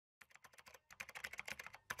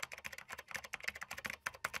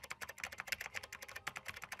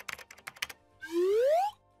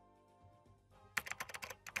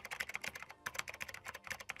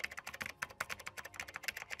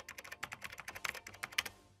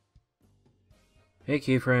Hey,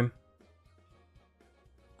 Keyframe.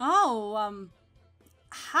 Oh,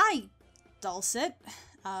 hi, Dulcet.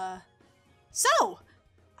 So,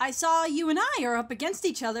 I saw you and I are up against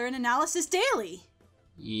each other in Analysis Daily.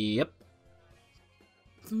 Yep.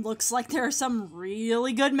 Looks like there are some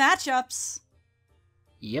really good matchups.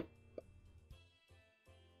 Yep.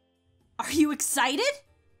 Are you excited?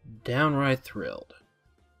 Downright thrilled.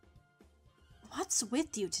 What's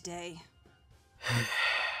with you today?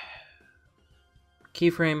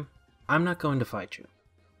 Keyframe, I'm not going to fight you.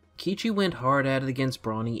 Kichi went hard at it against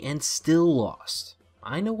Brawny and still lost.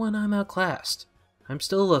 I know when I'm outclassed. I'm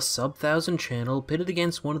still a sub-1000 channel pitted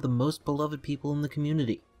against one of the most beloved people in the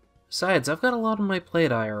community. Besides, I've got a lot on my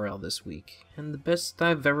plate IRL this week, and the best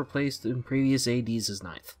I've ever placed in previous ADs is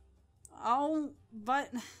 9th. Oh, but...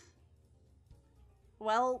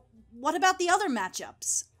 Well, what about the other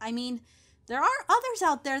matchups? I mean, there are others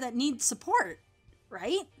out there that need support,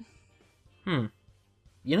 right?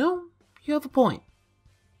 You know, you have a point.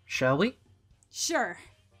 Shall we? Sure.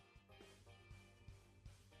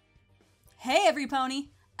 Hey everypony!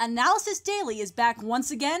 Analysis Daily is back once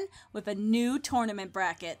again with a new tournament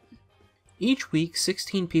bracket. Each week,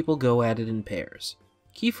 16 people go at it in pairs.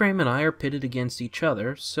 Keyframe and I are pitted against each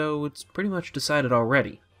other, so it's pretty much decided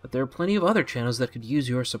already, but there are plenty of other channels that could use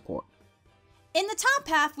your support. In the top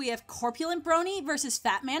half, we have Corpulent Brony versus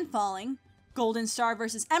Fat Man Falling, Golden Star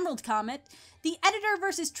versus Emerald Comet, The Editor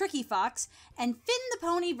versus Tricky Fox, and Finn the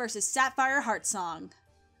Pony versus Sapphire Heartsong.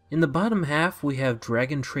 In the bottom half, we have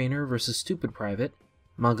Dragon Trainer versus Stupid Private,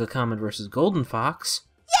 Manga Comet versus Golden Fox,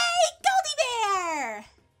 Yay, Goldie Bear!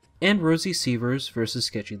 and Rosie Sievers versus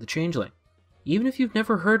Sketchy the Changeling. Even if you've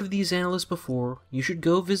never heard of these analysts before, you should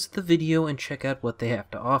go visit the video and check out what they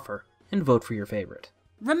have to offer, and vote for your favorite.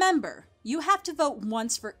 Remember, you have to vote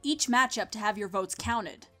once for each matchup to have your votes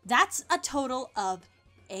counted. That's a total of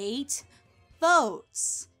 8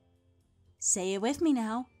 votes. Say it with me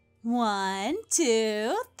now. 1,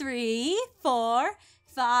 2, 3, 4,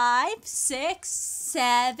 5, 6,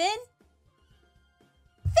 7.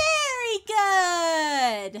 Very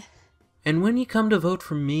good! And when you come to vote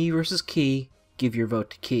for me versus Key, give your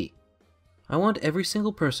vote to Key. I want every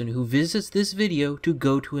single person who visits this video to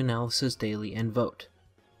go to Analysis Daily and vote.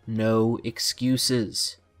 No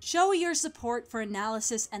excuses. Show your support for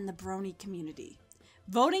Analysis and the Brony community.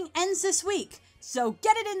 Voting ends this week, so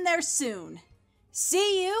get it in there soon.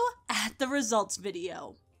 See you at the results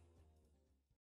video.